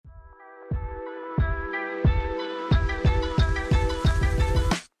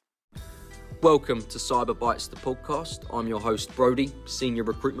Welcome to Cyber Bites, the podcast. I'm your host, Brodie, Senior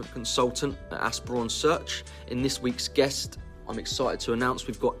Recruitment Consultant at Aspiron Search. In this week's guest, I'm excited to announce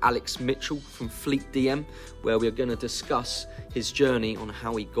we've got Alex Mitchell from Fleet DM, where we're going to discuss his journey on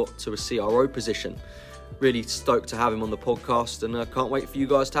how he got to a CRO position. Really stoked to have him on the podcast, and can't wait for you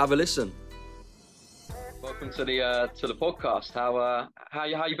guys to have a listen. Welcome to the podcast. How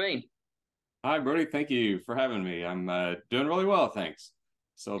you been? Hi, Brodie. Thank you for having me. I'm doing really well, thanks.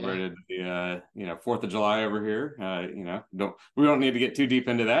 Celebrated the 4th of July over here. We don't need to get too deep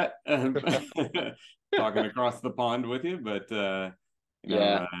into that. Talking across the pond with you, but getting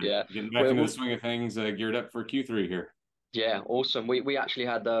back into the swing of things, geared up for Q3 here. Yeah, awesome. We actually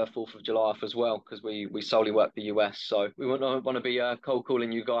had the 4th of July off as well because we solely work the US, so we wouldn't want to be cold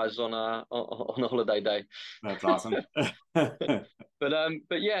calling you guys on a holiday day. That's awesome.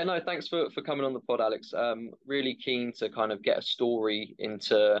 But yeah, no, thanks for coming on the pod, Alex. Really keen to kind of get a story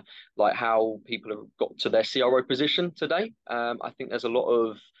into like how people have got to their CRO position today. I think there's a lot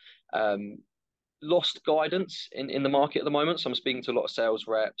of lost guidance in the market at the moment. So I'm speaking to a lot of sales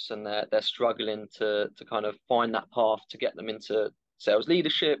reps, and they're struggling to kind of find that path to get them into sales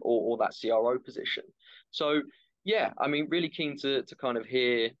leadership or that CRO position. So yeah, I mean, really keen to kind of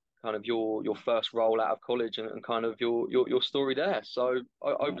hear kind of your first role out of college and kind of your story there. So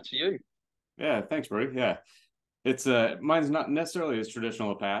over to you. Yeah, thanks, Brodie. Yeah. It's mine's not necessarily as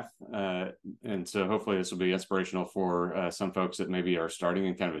traditional a path, and so hopefully this will be inspirational for some folks that maybe are starting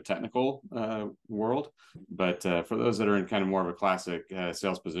in kind of a technical world. But for those that are in kind of more of a classic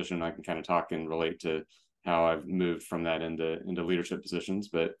sales position, I can kind of talk and relate to how I've moved from that into leadership positions.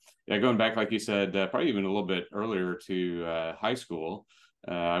 But yeah, going back, like you said, probably even a little bit earlier to high school,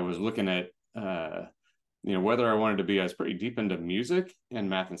 I was looking at whether I wanted to be. I was pretty deep into music and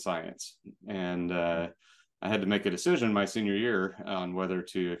math and science, and I had to make a decision my senior year on whether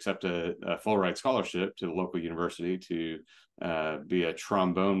to accept a full ride scholarship to the local university to be a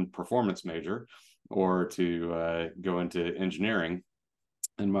trombone performance major or to go into engineering.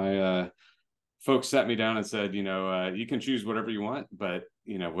 And my folks sat me down and said, you can choose whatever you want, but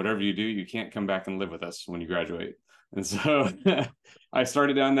whatever you do, you can't come back and live with us when you graduate. And so I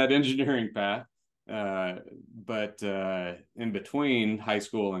started down that engineering path. But in between high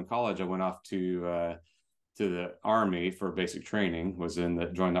school and college, I went off to the Army for basic training,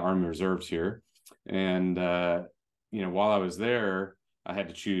 joined the Army Reserves here. And, while I was there, I had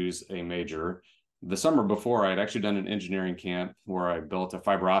to choose a major. The summer before, I had actually done an engineering camp where I built a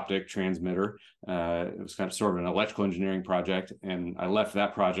fiber optic transmitter. It was kind of sort of an electrical engineering project. And I left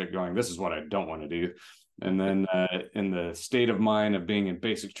that project going, this is what I don't want to do. And then in the state of mind of being in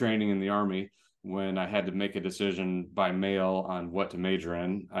basic training in the Army, when I had to make a decision by mail on what to major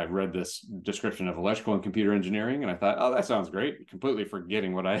in, I read this description of electrical and computer engineering, and I thought, oh, that sounds great, completely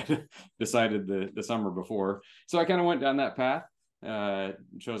forgetting what I had decided the summer before. So I kind of went down that path,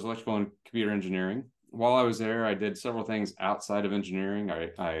 chose electrical and computer engineering. While I was there, I did several things outside of engineering.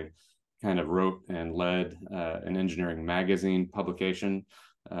 I kind of wrote and led an engineering magazine publication.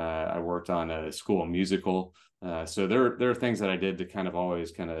 I worked on a school musical. So there are things that I did to kind of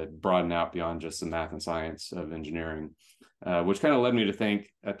always kind of broaden out beyond just the math and science of engineering, which kind of led me to think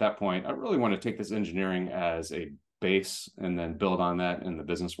at that point, I really want to take this engineering as a base and then build on that in the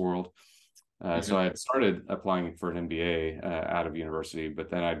business world. So I started applying for an MBA out of university, but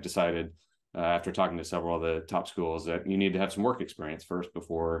then I decided after talking to several of the top schools that you need to have some work experience first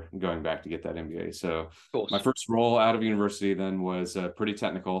before going back to get that MBA. So my first role out of university then was pretty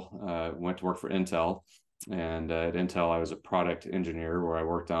technical. Went to work for Intel. And at Intel, I was a product engineer where I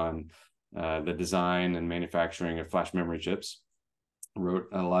worked on the design and manufacturing of flash memory chips. Wrote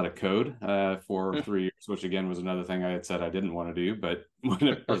a lot of code for 3 years, which again was another thing I had said I didn't want to do. But when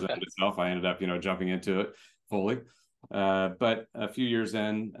it presented itself, I ended up, jumping into it fully. But a few years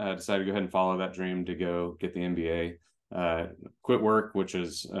in, I decided to go ahead and follow that dream to go get the MBA. Quit work, which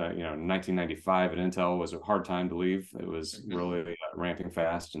is, 1995 at Intel was a hard time to leave. It was really ramping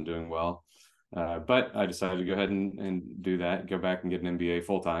fast and doing well. But I decided to go ahead and do that, go back and get an MBA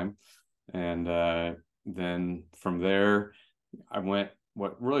full time. And then from there,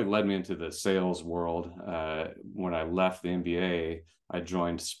 what really led me into the sales world. When I left the MBA, I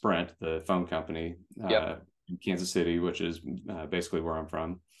joined Sprint, the phone company in Kansas City, which is basically where I'm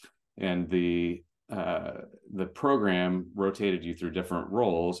from. And the program rotated you through different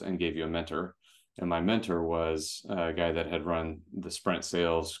roles and gave you a mentor. And my mentor was a guy that had run the Sprint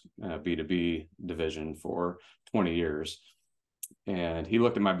sales B2B division for 20 years. And he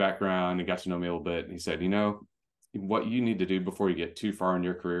looked at my background and got to know me a little bit. And he said, what you need to do before you get too far in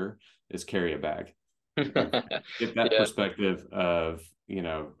your career is carry a bag. Get that Yeah. perspective of,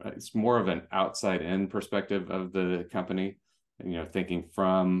 it's more of an outside in perspective of the company, thinking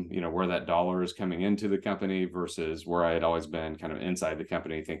from, where that dollar is coming into the company versus where I had always been kind of inside the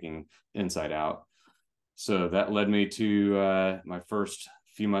company, thinking inside out. So that led me to my first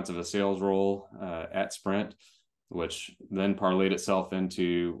few months of a sales role at Sprint, which then parlayed itself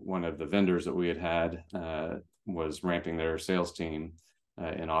into one of the vendors that we had was ramping their sales team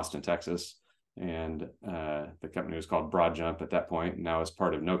in Austin, Texas. And the company was called Brodie at that point. Now it's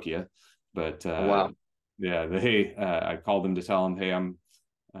part of Nokia. But Wow. yeah, I called them to tell them, hey, I'm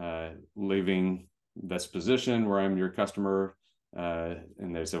leaving this position where I'm your customer.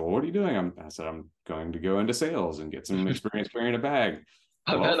 And they said, well, what are you doing? I said, I'm going to go into sales and get some experience carrying a bag.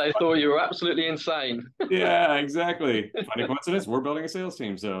 I bet Well, they thought you were absolutely insane. yeah, exactly. Funny coincidence. We're building a sales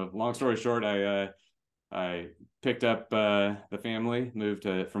team. So long story short, I picked up the family, moved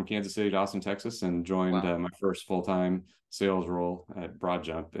from Kansas City to Austin, Texas, and joined Wow. my first full-time sales role at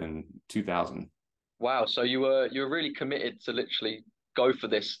Brodie in 2000. Wow. So you were really committed to literally go for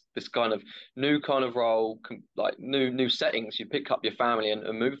this kind of new kind of role, like new settings. You pick up your family and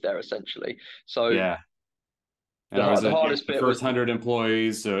move there essentially. So Yeah. And I was the at hardest the bit first was 100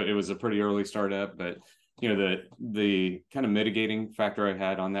 employees, so it was a pretty early startup. But the kind of mitigating factor I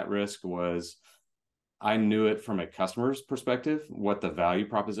had on that risk was I knew it from a customer's perspective, what the value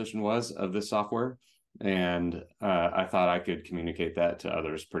proposition was of this software. And I thought I could communicate that to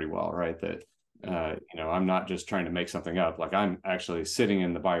others pretty well, right? That, I'm not just trying to make something up. Like I'm actually sitting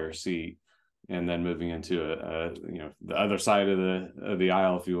in the buyer's seat and then moving into the other side of the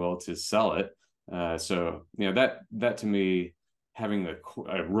aisle, if you will, to sell it. So, that to me, having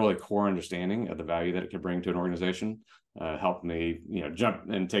a really core understanding of the value that it could bring to an organization helped me, jump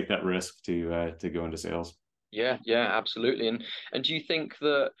and take that risk to go into sales. yeah, yeah, absolutely. And do you think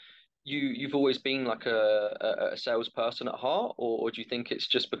that you've always been like a salesperson at heart, or do you think it's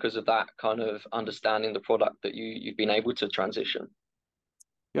just because of that kind of understanding the product that you've been able to transition?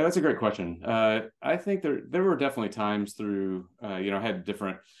 Yeah, that's a great question. I think there were definitely times through, I had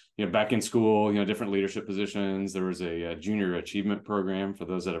different, back in school, different leadership positions. There was a junior achievement program for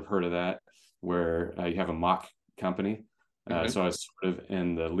those that have heard of that, where you have a mock company. Hmm. So I was sort of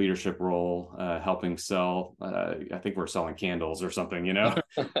in the leadership role, helping sell. I think we're selling candles or something,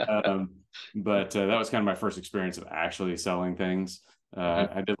 um, but that was kind of my first experience of actually selling things. Hmm.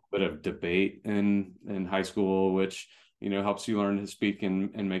 I did a bit of debate in high school, which helps you learn to speak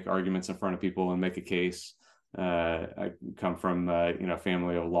and make arguments in front of people and make a case. I come from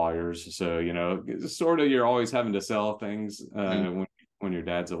family of lawyers, so sort of you're always having to sell things when your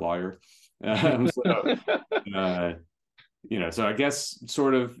dad's a lawyer. So so I guess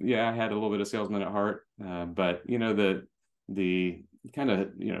sort of, yeah, I had a little bit of salesman at heart, but the kind of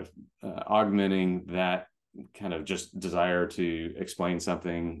augmenting that kind of just desire to explain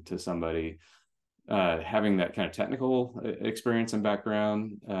something to somebody, having that kind of technical experience and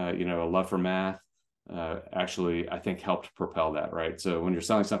background, a love for math, actually I think helped propel that, right? So when you're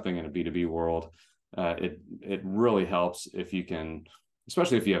selling something in a B2B world, it really helps if you can,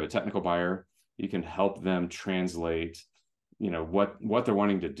 especially if you have a technical buyer, you can help them translate what they're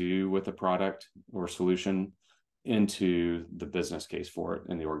wanting to do with a product or solution into the business case for it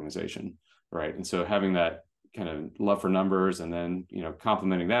in the organization, right? And so having that kind of love for numbers, and then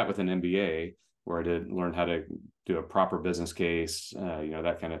complementing that with an MBA where I did learn how to do a proper business case,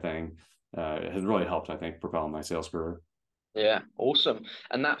 that kind of thing, has really helped, I think, propel my sales career. Yeah, awesome.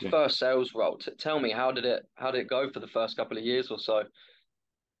 And that Yeah. first sales role, tell me, how did it go for the first couple of years or so?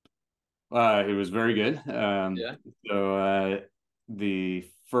 It was very good. Yeah. So the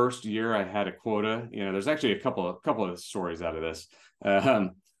first year I had a quota. There's actually a couple of stories out of this.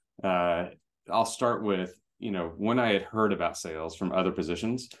 Um, uh, I'll start with when I had heard about sales from other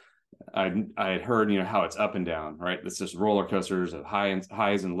positions. I had heard how it's up and down, right? It's just roller coasters of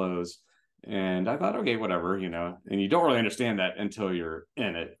highs and lows. And I thought, okay, whatever, and you don't really understand that until you're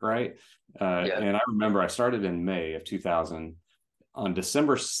in it, right? Yeah. And I remember I started in May of 2000. On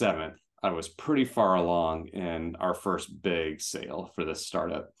December 7th, I was pretty far along in our first big sale for this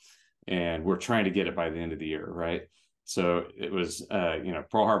startup. And we're trying to get it by the end of the year, right? So it was,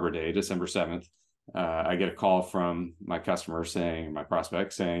 Pearl Harbor Day, December 7th. I get a call from my customer my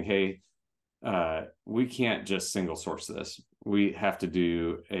prospect saying, hey, we can't just single source this. We have to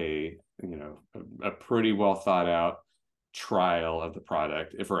do a pretty well thought out trial of the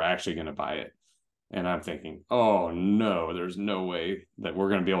product if we're actually going to buy it. And I'm thinking, oh no, there's no way that we're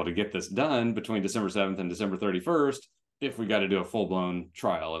going to be able to get this done between December 7th and December 31st if we got to do a full blown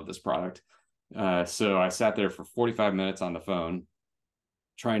trial of this product. So I sat there for 45 minutes on the phone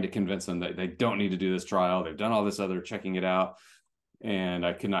trying to convince them that they don't need to do this trial. They've done all this other checking it out, and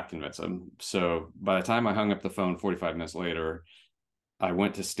I could not convince them. So by the time I hung up the phone 45 minutes later, I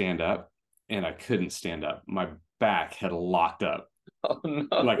went to stand up and I couldn't stand up. My back had locked up. Oh no.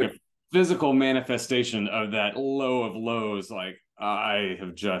 Like a physical manifestation of that low of lows. Like, I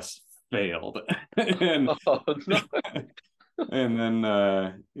have just failed. and, Oh no. and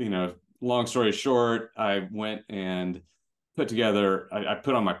then, long story short, I went and put together, I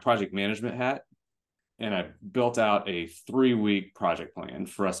put on my project management hat, and I built out a 3-week project plan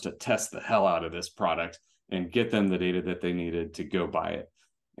for us to test the hell out of this product and get them the data that they needed to go buy it.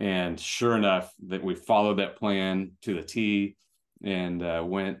 And sure enough, that we followed that plan to the T, and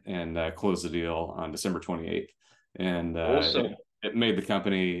went and closed the deal on December 28th. And awesome. it made the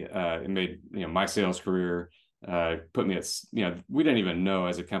company, it made my sales career, put me at, we didn't even know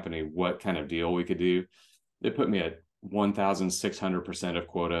as a company what kind of deal we could do. It put me at 1,600% of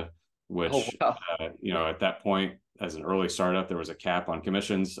quota, which, wow. at that point, as an early startup, there was a cap on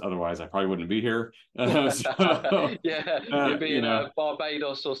commissions. Otherwise, I probably wouldn't be here. So, you'd be in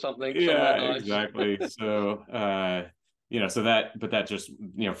Barbados or something. Yeah, nice. exactly. So, but that just,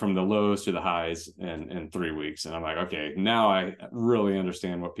 from the lows to the highs in 3 weeks. And I'm like, okay, now I really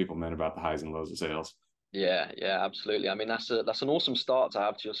understand what people meant about the highs and lows of sales. Yeah, absolutely. I mean, that's an awesome start to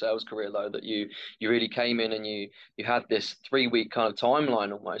have to your sales career, though, that you really came in and you had this 3-week kind of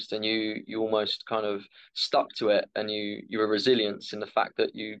timeline almost, and you almost kind of stuck to it, and you were resilient in the fact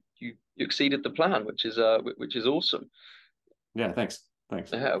that you exceeded the plan, which is awesome. Yeah, thanks.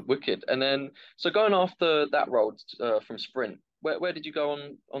 Yeah, wicked. And then, so going after that role from Sprint, where did you go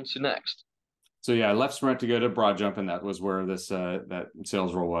on to next? So yeah, I left Sprint to go to Broad Jump, and that was where this that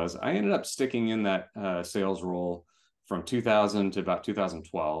sales role was. I ended up sticking in that sales role from 2000 to about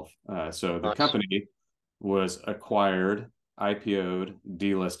 2012. So the Nice. company was acquired, IPO'd,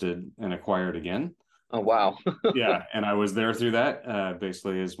 delisted, and acquired again. Oh wow. Yeah, and I was there through that,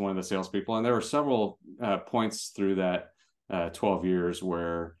 basically as one of the salespeople. And there were several points through that 12 years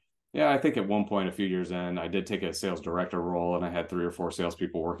where, I think at one point, a few years in, I did take a sales director role, and I had 3 or 4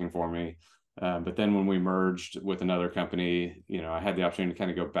 salespeople working for me. But then when we merged with another company, I had the opportunity to kind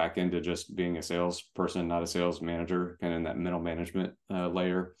of go back into just being a salesperson, not a sales manager, kind of in that middle management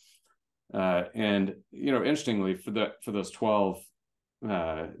layer. And interestingly, for those 12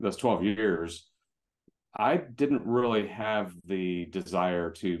 years, I didn't really have the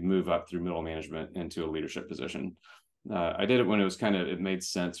desire to move up through middle management into a leadership position. I did it when it made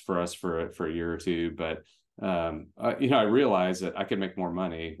sense for us for a year or two, but I realized that I could make more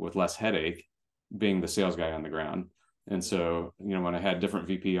money with less headache being the sales guy on the ground. And so, when I had different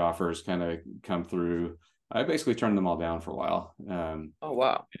VP offers kind of come through, I basically turned them all down for a while. Oh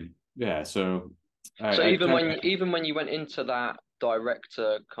wow. Yeah. So even when you went into that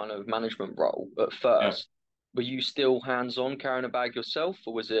director kind of management role at first, were you still hands-on carrying a bag yourself,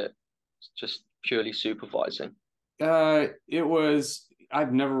 or was it just purely supervising? It was.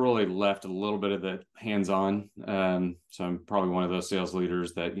 I've never really left a little bit of the hands-on. So I'm probably one of those sales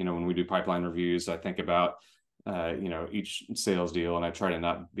leaders that, when we do pipeline reviews, I think about, each sales deal, and I try to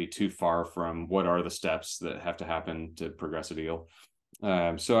not be too far from what are the steps that have to happen to progress a deal.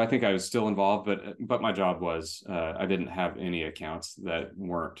 So I think I was still involved, but my job was, I didn't have any accounts that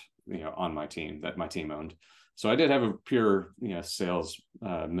weren't, on my team, that my team owned. So I did have a pure, sales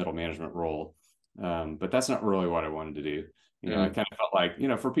middle management role. But that's not really what I wanted to do. I kind of felt like,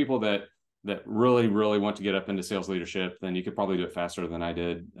 for people that really, really want to get up into sales leadership, then you could probably do it faster than I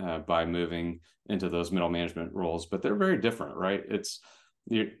did by moving into those middle management roles. But they're very different, right?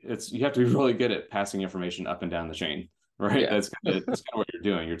 You have to be really good at passing information up and down the chain, right? Yeah. That's kind of what you're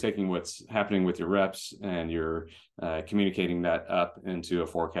doing. You're taking what's happening with your reps, and you're communicating that up into a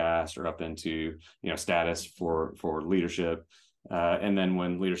forecast or up into status for leadership. And then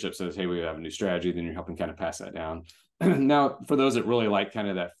when leadership says, hey, we have a new strategy, then you're helping kind of pass that down. Now, for those that really like kind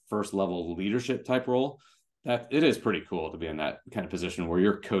of that first level leadership type role, that it is pretty cool to be in that kind of position where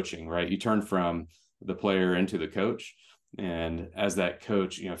you're coaching, right? You turn from the player into the coach. And as that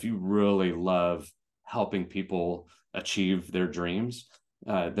coach, if you really love helping people achieve their dreams,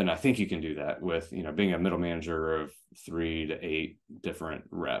 then I think you can do that with, being a middle manager of 3 to 8 different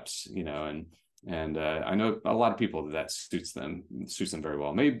reps, and I know a lot of people that suits them very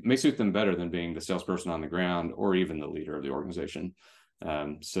well. May suit them better than being the salesperson on the ground or even the leader of the organization.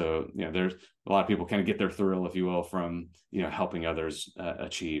 So there's a lot of people kind of get their thrill, if you will, from helping others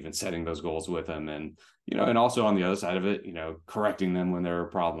achieve and setting those goals with them, and and also on the other side of it, correcting them when there are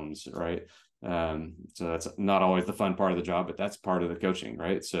problems, right? So that's not always the fun part of the job, but that's part of the coaching,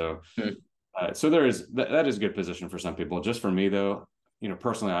 right? So so that is a good position for some people. Just for me though,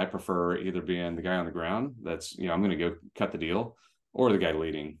 personally, I prefer either being the guy on the ground that's, I'm going to go cut the deal, or the guy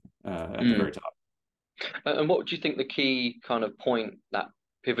leading at the very top. And what do you think the key kind of point, that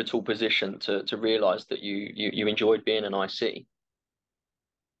pivotal position to realize that you enjoyed being an IC?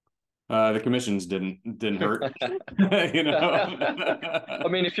 The commissions didn't hurt, I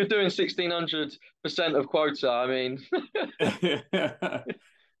mean, if you're doing 1600% of quota, I mean,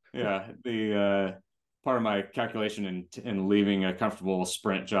 yeah. The part of my calculation in leaving a comfortable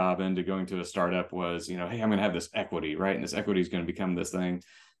sprint job into going to a startup was, hey, I'm going to have this equity, right? And this equity is going to become this thing.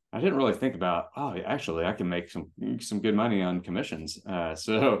 I didn't really think about, actually, I can make some good money on commissions.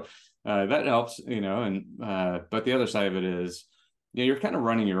 So that helps, but the other side of it is, you're kind of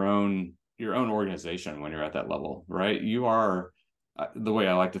running your own organization when you're at that level, right? You are, the way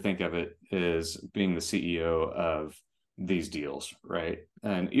I like to think of it is being the CEO of these deals, right?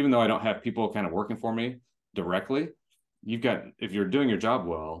 And even though I don't have people kind of working for me directly, if you're doing your job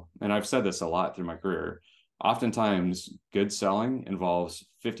well, and I've said this a lot through my career, oftentimes good selling involves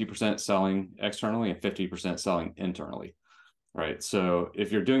 50% selling externally and 50% selling internally, right? So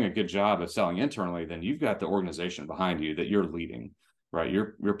if you're doing a good job of selling internally, then you've got the organization behind you that you're leading, right?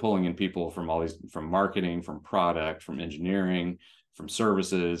 You're pulling in people from marketing, from product, from engineering, from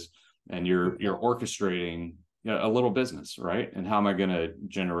services, and you're orchestrating a little business, right? And how am I going to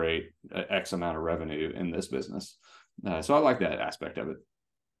generate X amount of revenue in this business? So I like that aspect of it.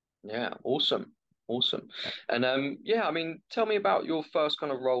 Yeah, awesome. And I mean, tell me about your first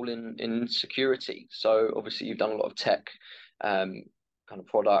kind of role in security. So obviously you've done a lot of tech kind of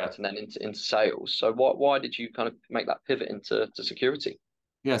product, and then into sales. So why did you kind of make that pivot into security?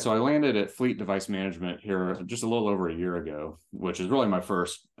 Yeah, so I landed at Fleet Device Management here just a little over a year ago, which is really my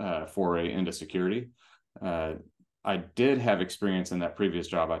first foray into security. I did have experience in that previous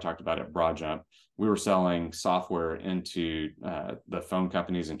job I talked about at Brodie. We were selling software into the phone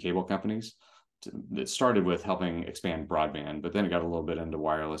companies and cable companies. It started with helping expand broadband, but then it got a little bit into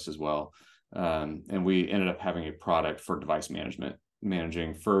wireless as well. And we ended up having a product for device management,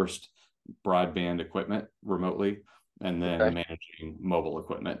 managing first broadband equipment remotely, and then managing mobile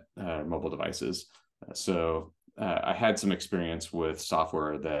equipment, mobile devices. So I had some experience with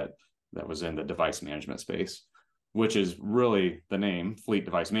software that was in the device management space, which is really the name Fleet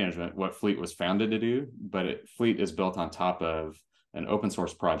Device Management, what Fleet was founded to do. But Fleet is built on top of an open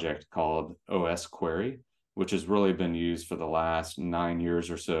source project called OS Query, which has really been used for the last 9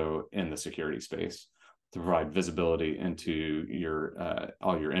 years or so in the security space to provide visibility into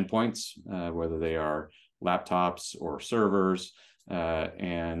all your endpoints, whether they are laptops or servers,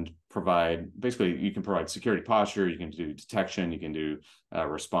 and you can provide security posture, you can do detection, you can do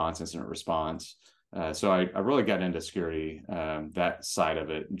incident response. So I really got into security, that side of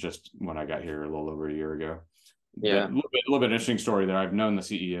it, just when I got here a little over a year ago. Yeah. A little bit interesting story there. I've known the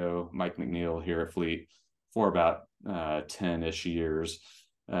CEO, Mike McNeil, here at Fleet for about 10-ish years.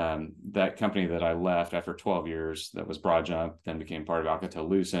 That company that I left after 12 years, that was Brodie, then became part of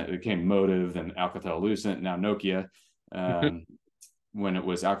Alcatel-Lucent. It became Motive, then Alcatel-Lucent, now Nokia. When it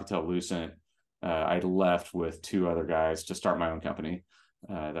was Alcatel-Lucent, I left with 2 other guys to start my own company.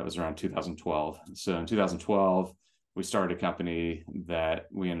 That was around 2012. So in 2012, we started a company that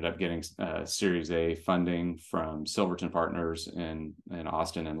we ended up getting Series A funding from Silverton Partners in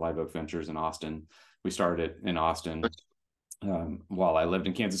Austin and Live Oak Ventures in Austin. We started it in Austin while I lived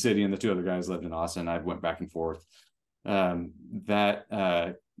in Kansas City, and the 2 other guys lived in Austin. I went back and forth.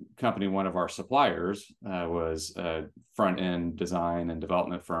 That company, one of our suppliers, was a front-end design and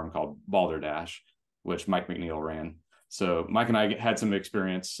development firm called Balderdash, which Mike McNeil ran. So Mike and I had some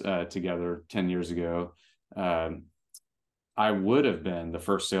experience together 10 years ago. I would have been the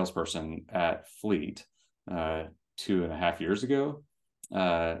first salesperson at Fleet 2.5 years ago.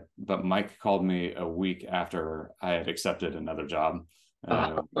 But Mike called me a week after I had accepted another job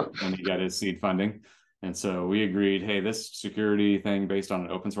when he got his seed funding. And so we agreed, hey, this security thing based on an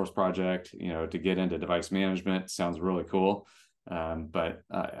open source project, to get into device management sounds really cool. But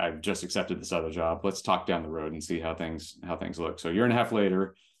I've just accepted this other job. Let's talk down the road and see how things look. So a year and a half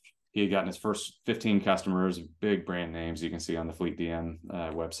later, he had gotten his first 15 customers, big brand names you can see on the Fleet DM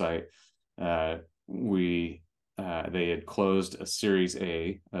website. They had closed a Series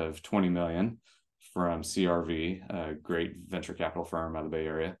A of 20 million from CRV, a great venture capital firm out of the Bay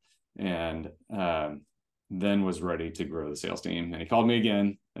Area, and then was ready to grow the sales team. And he called me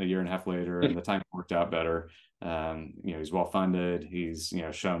again a year and a half later, and the time worked out better. He's well funded. He's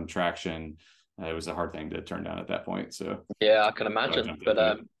shown traction. It was a hard thing to turn down at that point. So yeah, I can imagine.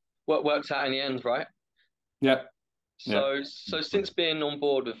 But what worked out in the end, right? Yep. Yeah. So since being on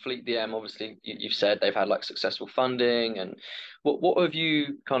board with Fleet DM, obviously you've said they've had like successful funding, and what have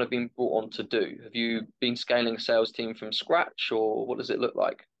you kind of been brought on to do? Have you been scaling a sales team from scratch, or what does it look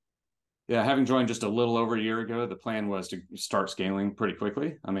like? Yeah, having joined just a little over a year ago, the plan was to start scaling pretty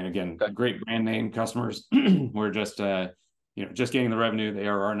quickly. I mean, again, Okay. great brand name customers. We're just just getting the revenue, the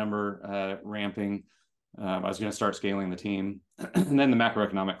ARR number ramping. I was going to start scaling the team, and then the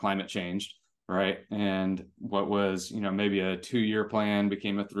macroeconomic climate changed, right? And what was maybe a 2-year plan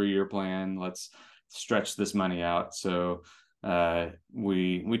became a 3-year plan. Let's stretch this money out. So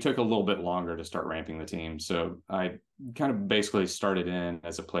we took a little bit longer to start ramping the team. So I kind of basically started in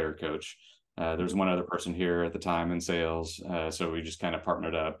as a player coach. There's one other person here at the time in sales, so we just kind of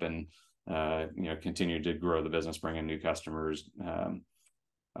partnered up and continued to grow the business, bring in new customers.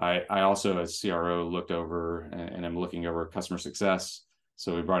 I also, as CRO, looked over and I'm looking over customer success.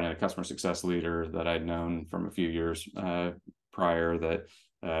 So we brought in a customer success leader that I'd known from a few years prior that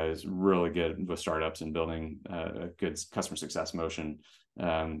is really good with startups and building a good customer success motion.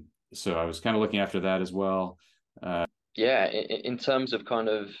 So I was kind of looking after that as well. Yeah, in terms of kind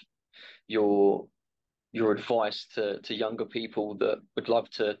of your advice to younger people that would love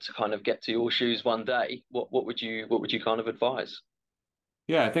to kind of get to your shoes one day, what would you kind of advise?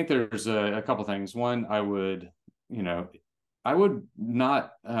 Yeah, I think there's a couple things. One, I would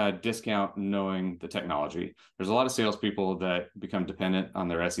not discount knowing the technology. There's a lot of salespeople that become dependent on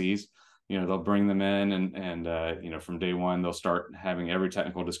their SEs. They'll bring them in and from day one, they'll start having every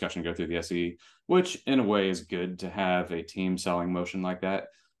technical discussion go through the SE, which in a way is good to have a team selling motion like that.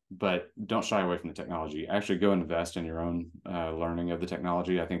 But don't shy away from the technology. Actually go invest in your own learning of the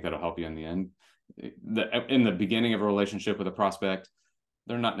technology. I think that'll help you in the end. In the beginning of a relationship with a prospect,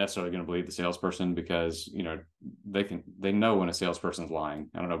 they're not necessarily going to believe the salesperson because they know when a salesperson's lying.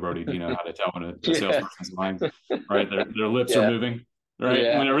 I don't know, Brodie, do you know how to tell when a salesperson's lying? Right, their lips are moving. Right,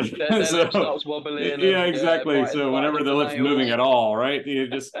 yeah. whenever their lip starts wobbling. Yeah, exactly. So whenever biting the lips nails. moving at all, right, you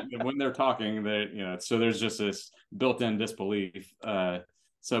just when they're talking, so there's just this built-in disbelief.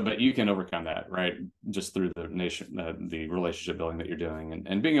 But you can overcome that, right? Just through the relationship building that you're doing,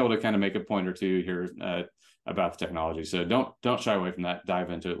 and being able to kind of make a point or two here about the technology. So don't shy away from that.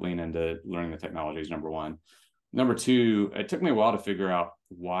 Dive into it. Lean into learning the technology is number one. Number two, it took me a while to figure out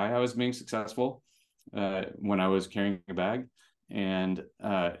why I was being successful when I was carrying a bag. And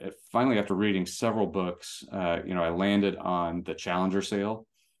finally, after reading several books, I landed on the Challenger sale,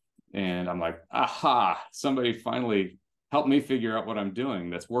 and I'm like, aha! Somebody finally helped me figure out what I'm doing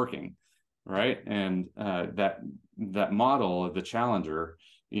that's working, right? And that model of the Challenger,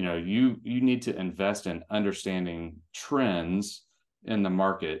 you need to invest in understanding trends in the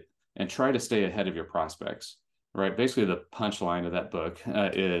market and try to stay ahead of your prospects, right? Basically, the punchline of that book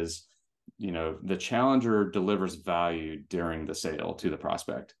is, the Challenger delivers value during the sale to the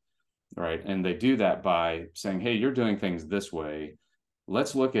prospect, right? And they do that by saying, hey, you're doing things this way.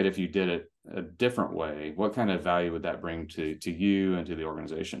 Let's look at if you did it a different way, what kind of value would that bring to you and to the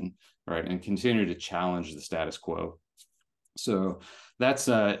organization, right? And continue to challenge the status quo. So that's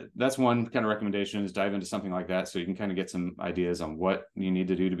one kind of recommendation, is dive into something like that so you can kind of get some ideas on what you need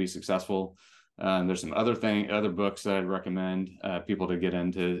to do to be successful. There's some other books that I'd recommend people to get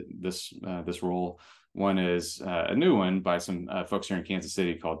into this role. One is a new one by some folks here in Kansas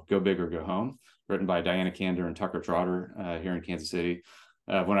City called Go Big or Go Home, written by Diana Kander and Tucker Trotter here in Kansas City.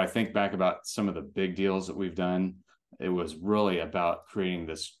 When I think back about some of the big deals that we've done, it was really about creating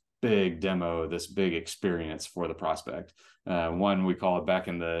this big demo, this big experience for the prospect. One we call it, back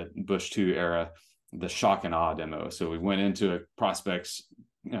in the Bush 2 era, the shock and awe demo. So we went into a prospect's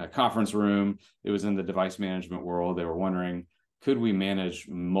conference room. It was in the device management world. They were wondering, could we manage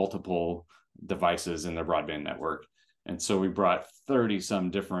multiple devices in their broadband network? And so we brought 30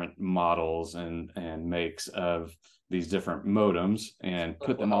 some different models and makes of these different modems and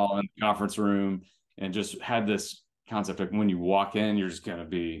put them all in the conference room, and just had this concept of when you walk in, you're just going to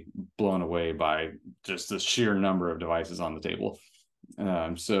be blown away by just the sheer number of devices on the table.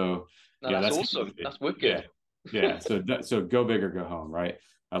 That's awesome. That's wicked. Yeah. So go big or go home, right?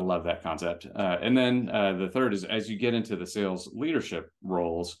 I love that concept. And then the third is, as you get into the sales leadership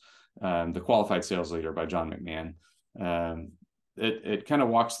roles, the Qualified Sales Leader by John McMahon. It kind of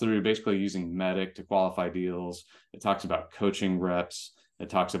walks through basically using MEDDIC to qualify deals. It talks about coaching reps. It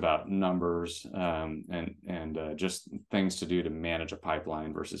talks about numbers and just things to do to manage a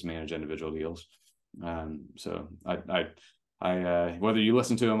pipeline versus manage individual deals. So I whether you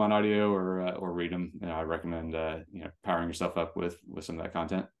listen to them on audio or read them, I recommend powering yourself up with some of that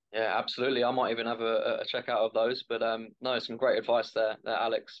content. Yeah, absolutely. I might even have a check out of those. But no, some great advice there,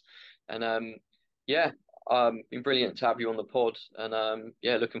 Alex. And yeah, Been brilliant to have you on the pod, and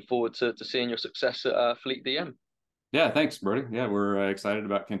yeah, looking forward to seeing your success at Fleet DM. Yeah, thanks, Brodie. Yeah, we're excited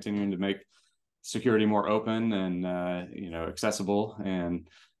about continuing to make security more open and accessible, and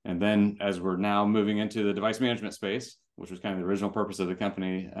then as we're now moving into the device management space, which was kind of the original purpose of the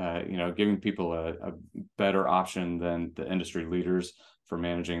company, giving people a better option than the industry leaders for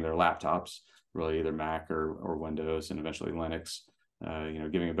managing their laptops, really either Mac or Windows and eventually Linux.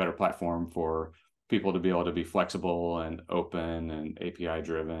 Giving a better platform for people to be able to be flexible and open and API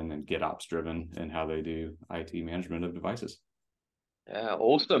driven and GitOps driven in how they do IT management of devices. Yeah,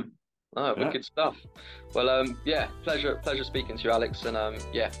 awesome. Oh, Yeah. Good stuff. Well, yeah, pleasure speaking to you, Alex, and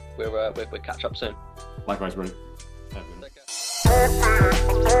yeah, we'll catch up soon. Likewise, Brodie. Take care.